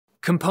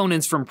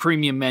components from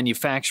premium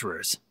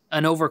manufacturers,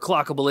 an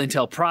overclockable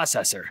Intel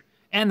processor,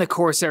 and the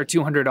Corsair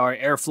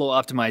 200R airflow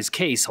optimized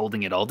case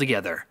holding it all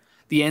together.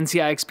 The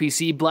NCIX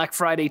PC Black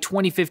Friday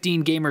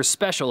 2015 Gamers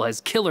Special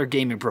has killer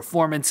gaming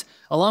performance,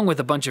 along with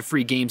a bunch of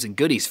free games and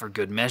goodies for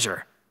good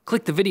measure.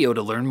 Click the video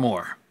to learn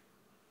more.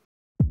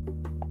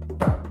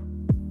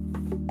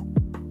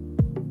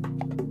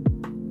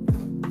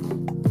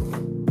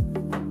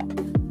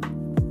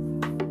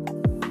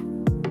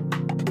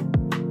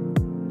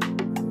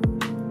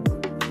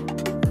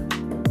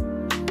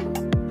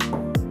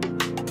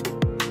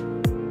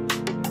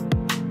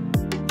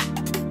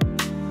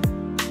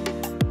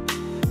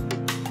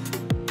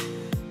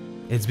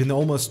 It's been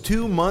almost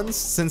 2 months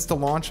since the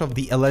launch of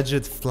the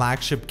alleged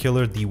flagship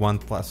killer, the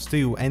OnePlus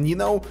 2, and you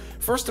know,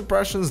 first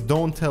impressions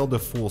don't tell the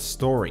full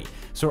story.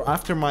 So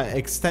after my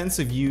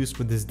extensive use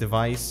with this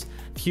device,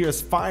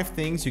 here's 5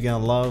 things you're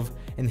gonna love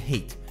and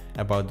hate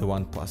about the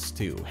OnePlus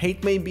 2.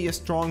 Hate may be a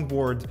strong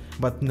word,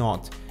 but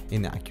not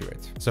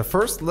inaccurate. So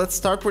first, let's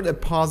start with a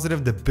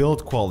positive, the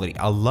build quality.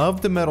 I love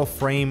the metal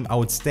frame,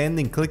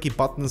 outstanding clicky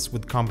buttons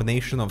with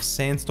combination of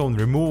sandstone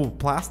removable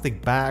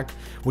plastic back,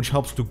 which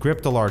helps to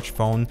grip the large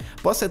phone.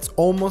 Plus it's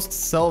almost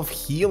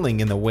self-healing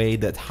in a way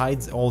that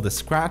hides all the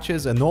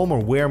scratches and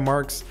normal wear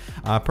marks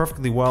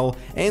perfectly well.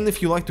 And if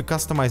you like to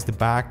customize the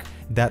back,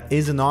 that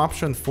is an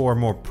option for a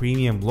more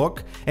premium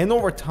look, and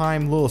over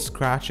time little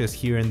scratches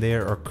here and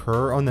there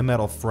occur on the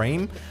metal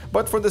frame,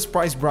 but for this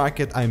price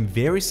bracket I'm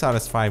very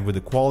satisfied with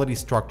the quality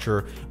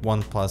structure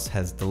OnePlus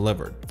has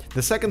delivered.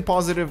 The second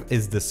positive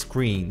is the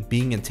screen.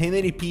 Being a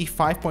 1080p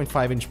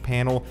 5.5-inch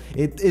panel,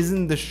 it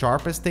isn't the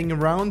sharpest thing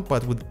around,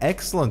 but with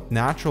excellent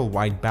natural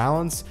white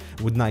balance,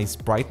 with nice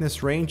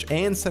brightness range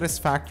and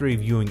satisfactory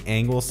viewing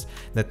angles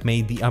that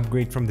made the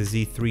upgrade from the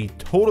Z3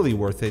 totally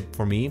worth it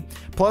for me.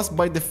 Plus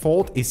by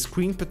default a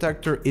screen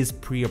protector is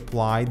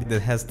pre-applied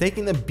that has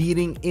taken a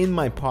beating in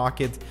my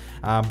pocket,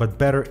 but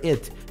better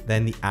it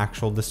than the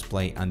actual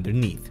display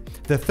underneath.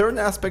 The third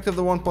aspect of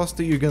the OnePlus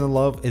 2 you're gonna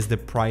love is the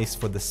price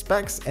for the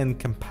specs and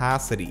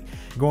capacity,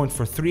 going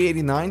for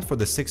 $389 for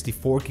the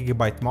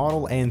 64GB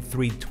model and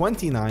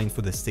 $329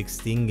 for the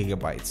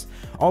 16GB.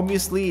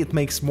 Obviously it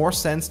makes more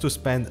sense to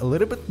spend a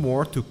little bit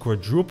more to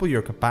quadruple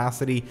your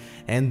capacity,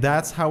 and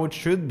that's how it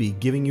should be,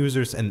 giving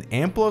users an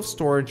ample of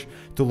storage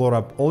to load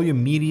up all your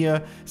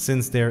media,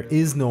 since there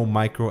is no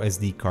micro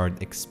SD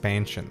card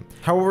expansion.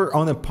 However,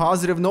 on a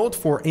positive note,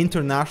 for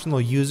international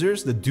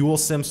users, the dual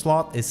SIM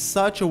slot is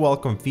such a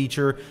welcome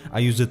feature. I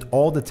use it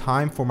all the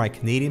time for my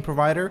Canadian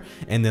provider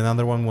and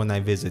another one when I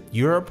visit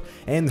Europe.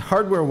 And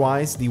hardware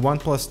wise, the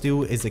OnePlus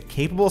 2 is a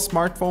capable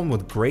smartphone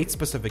with great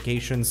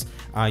specifications,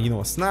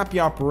 a snappy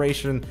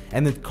operation,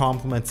 and it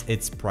complements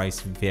its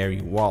price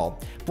very well.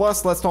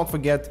 Plus, let's not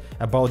forget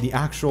about the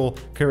actual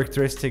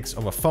characteristics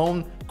of a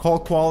phone. Call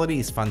quality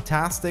is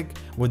fantastic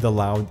with a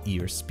loud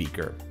ear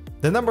speaker.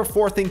 The number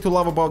 4 thing to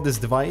love about this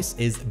device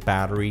is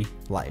battery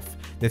life.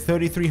 The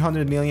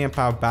 3300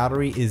 mAh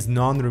battery is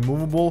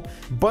non-removable,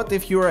 but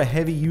if you're a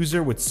heavy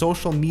user with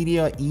social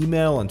media,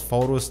 email, and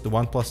photos, the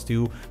OnePlus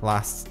 2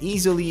 lasts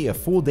easily a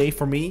full day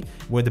for me,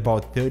 with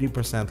about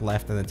 30%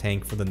 left in the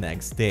tank for the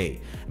next day.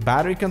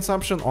 Battery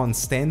consumption on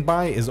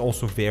standby is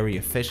also very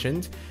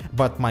efficient,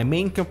 but my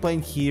main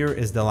complaint here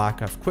is the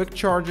lack of quick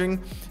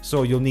charging,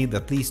 so you'll need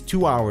at least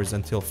 2 hours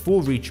until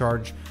full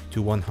recharge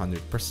to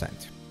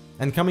 100%.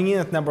 And coming in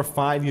at number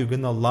 5, you're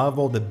gonna love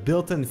all the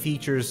built-in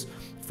features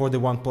for the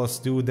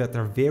OnePlus 2 that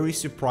are very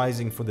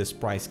surprising for this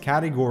price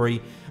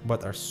category,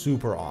 but are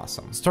super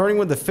awesome. Starting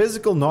with the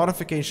physical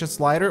notification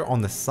slider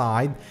on the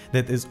side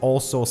that is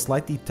also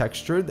slightly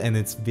textured, and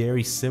it's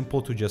very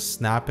simple to just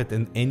snap it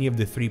in any of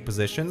the 3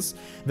 positions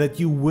that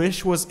you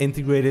wish was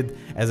integrated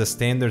as a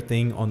standard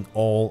thing on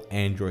all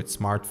Android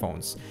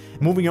smartphones.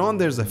 Moving on,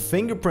 there's a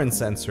fingerprint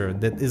sensor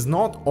that is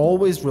not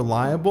always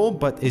reliable,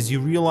 but as you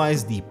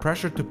realize the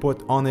pressure to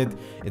put on it,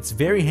 it's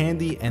very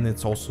handy and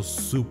it's also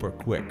super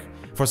quick.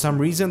 For some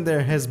reason,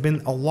 there has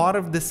been a lot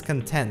of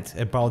discontent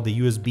about the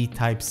USB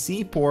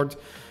Type-C port,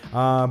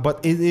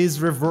 but it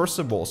is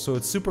reversible, so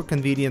it's super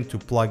convenient to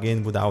plug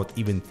in without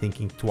even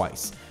thinking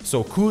twice.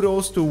 So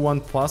kudos to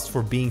OnePlus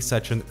for being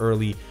such an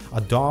early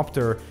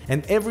adopter,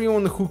 and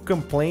everyone who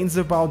complains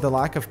about the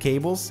lack of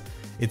cables,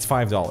 it's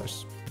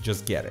 $5.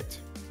 Just get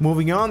it.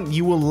 Moving on,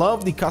 you will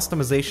love the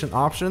customization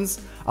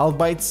options,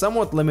 albeit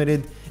somewhat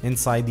limited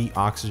inside the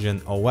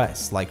Oxygen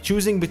OS, like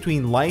choosing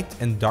between light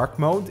and dark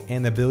mode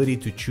and ability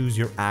to choose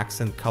your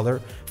accent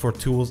color for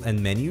tools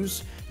and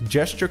menus,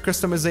 gesture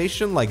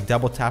customization like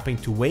double tapping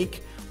to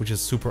wake, which is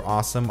super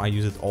awesome, I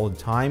use it all the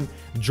time,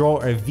 draw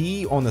a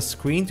V on the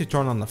screen to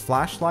turn on the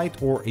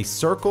flashlight or a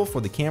circle for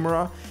the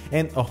camera,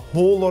 and a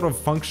whole lot of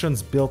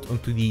functions built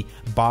onto the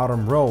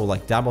bottom row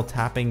like double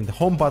tapping the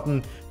home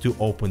button to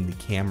open the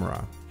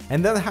camera.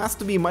 And that has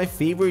to be my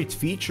favorite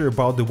feature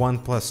about the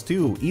OnePlus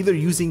 2, either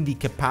using the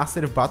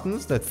capacitive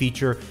buttons that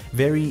feature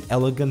very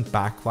elegant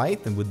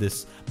backlight and with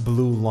this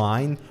blue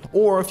line,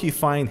 or if you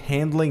find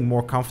handling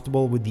more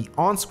comfortable with the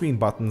on-screen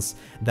buttons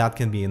that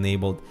can be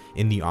enabled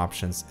in the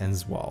options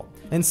as well.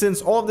 And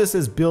since all of this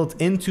is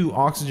built into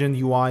Oxygen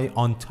UI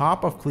on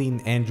top of clean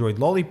Android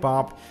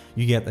Lollipop,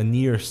 you get a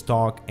near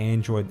stock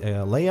Android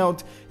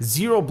layout,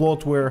 zero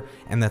bloatware,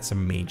 and that's a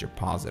major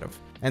positive.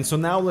 And so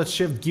now let's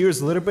shift gears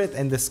a little bit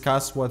and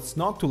discuss what's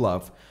not to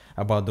love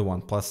about the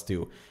OnePlus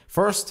 2.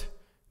 First,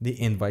 the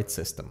invite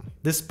system.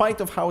 Despite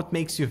of how it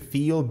makes you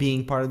feel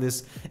being part of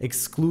this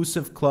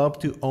exclusive club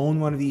to own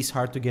one of these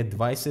hard to get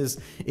devices,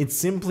 it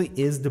simply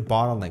is the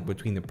bottleneck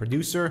between the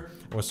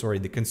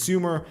the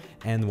consumer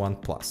and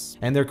OnePlus.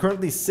 And there are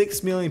currently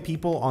 6 million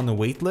people on the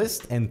wait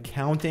list and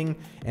counting,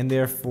 and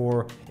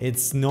therefore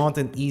it's not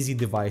an easy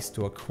device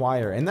to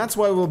acquire. And that's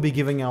why we'll be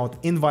giving out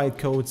invite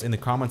codes in the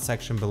comment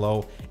section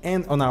below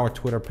and on our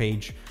Twitter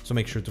page. So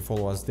make sure to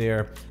follow us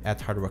there at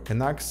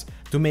HardwareCanucks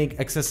to make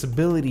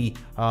accessibility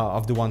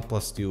of the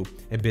OnePlus 2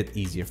 a bit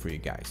easier for you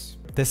guys.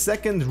 The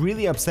second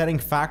really upsetting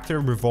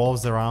factor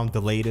revolves around the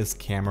latest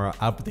camera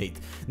update.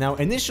 Now,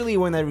 initially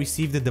when I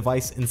received the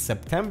device in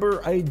September,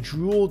 I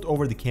drooled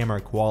over the camera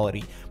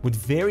quality with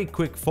very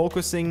quick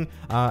focusing,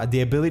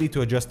 the ability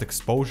to adjust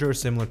exposure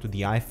similar to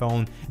the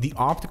iPhone, the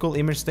optical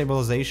image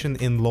stabilization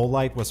in low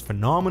light was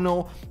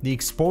phenomenal, the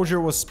exposure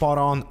was spot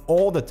on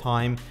all the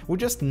time with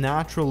just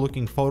natural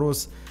looking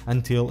photos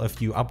until a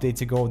few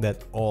updates ago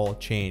that all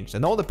changed.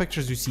 And all the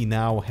pictures you see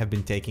now have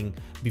been taken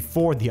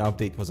before the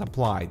update was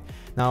applied.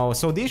 Now,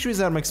 so the issues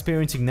that I'm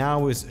experiencing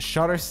now is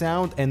shutter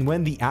sound, and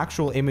when the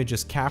actual image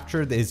is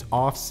captured is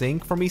off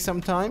sync for me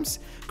sometimes,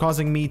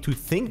 causing me to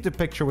think the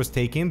picture was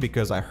taken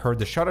because I heard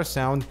the shutter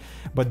sound,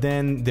 but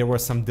then there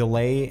was some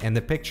delay and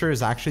the picture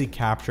is actually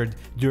captured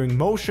during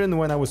motion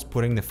when I was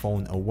putting the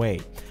phone away.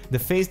 The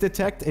face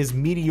detect is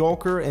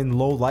mediocre in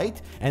low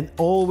light and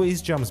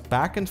always jumps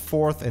back and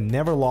forth and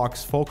never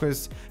locks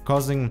focus,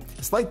 causing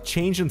a slight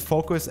change in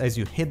focus as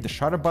you hit the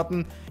shutter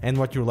button, and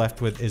what you're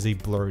left with is a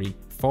blurry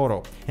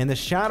photo. And the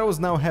shadows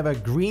now have a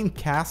green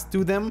cast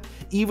to them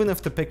even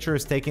if the picture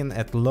is taken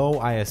at low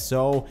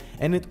ISO,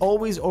 and it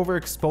always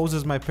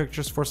overexposes my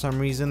pictures for some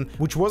reason,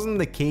 which wasn't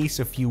the case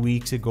a few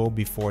weeks ago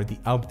before the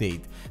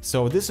update.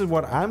 So this is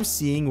what I'm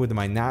seeing with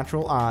my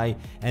natural eye,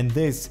 and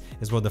this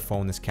is what the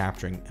phone is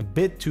capturing, a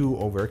bit too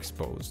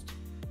overexposed.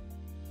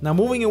 Now,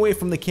 moving away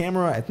from the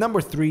camera, at number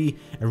 3,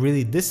 a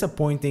really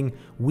disappointing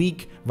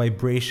weak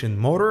vibration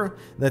motor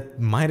that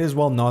might as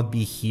well not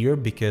be here,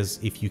 because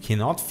if you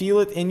cannot feel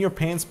it in your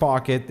pants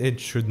pocket,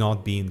 it should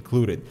not be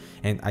included.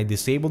 And I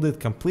disabled it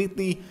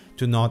completely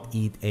to not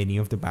eat any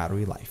of the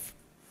battery life.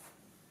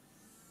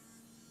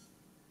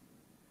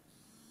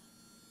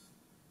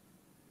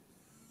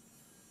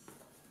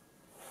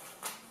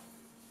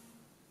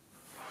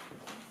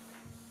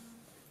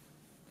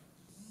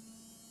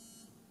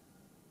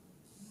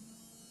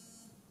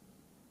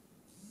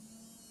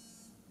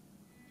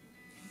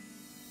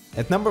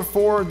 At number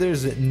 4,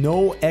 there's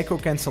no echo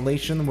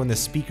cancellation when the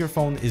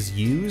speakerphone is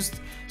used.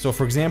 So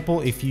for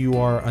example, if you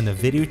are on a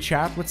video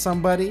chat with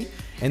somebody,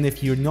 and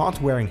if you're not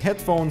wearing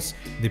headphones,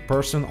 the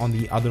person on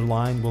the other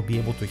line will be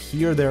able to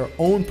hear their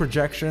own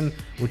projection,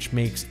 which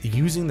makes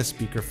using the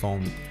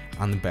speakerphone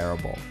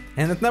unbearable.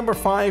 And at number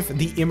 5,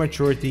 the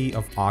immaturity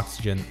of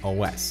Oxygen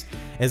OS.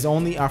 As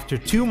only after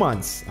 2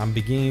 months, I'm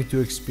beginning to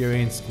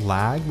experience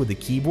lag with the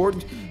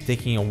keyboard,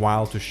 taking a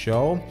while to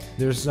show.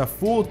 There's a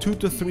full 2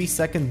 to 3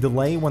 second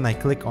delay when I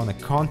click on a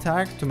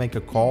contact to make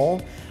a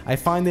call. I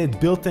find that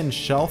built-in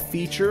shelf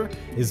feature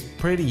is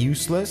pretty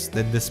useless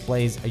that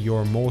displays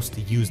your most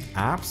used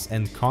apps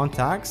and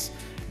contacts,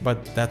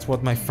 but that's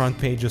what my front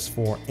page is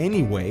for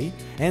anyway.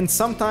 And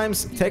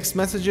sometimes text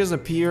messages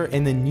appear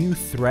in a new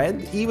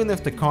thread even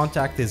if the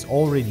contact is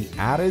already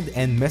added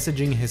and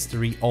messaging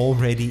history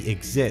already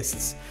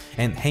exists.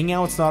 And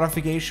Hangouts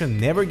notification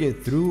never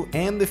get through,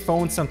 and the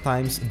phone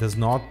sometimes does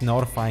not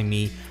notify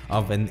me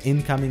of an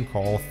incoming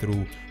call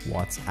through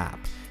WhatsApp.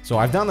 So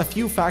I've done a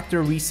few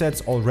factory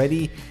resets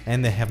already,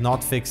 and they have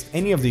not fixed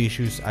any of the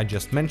issues I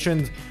just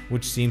mentioned,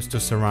 which seems to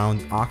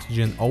surround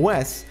Oxygen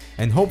OS,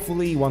 and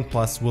hopefully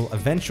OnePlus will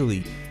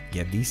eventually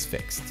get these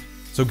fixed.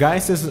 So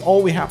guys, this is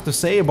all we have to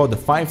say about the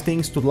 5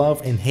 things to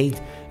love and hate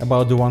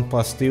about the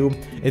OnePlus 2.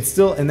 It's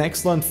still an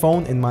excellent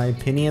phone in my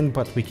opinion,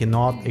 but we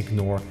cannot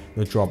ignore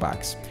the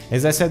drawbacks.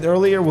 As I said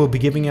earlier, we'll be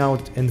giving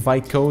out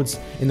invite codes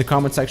in the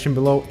comment section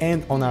below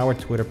and on our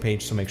Twitter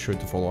page, so make sure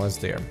to follow us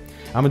there.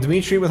 I'm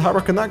Dmitry with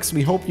HardwareCanucks.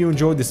 We hope you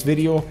enjoyed this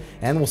video,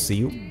 and we'll see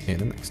you in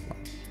the next one.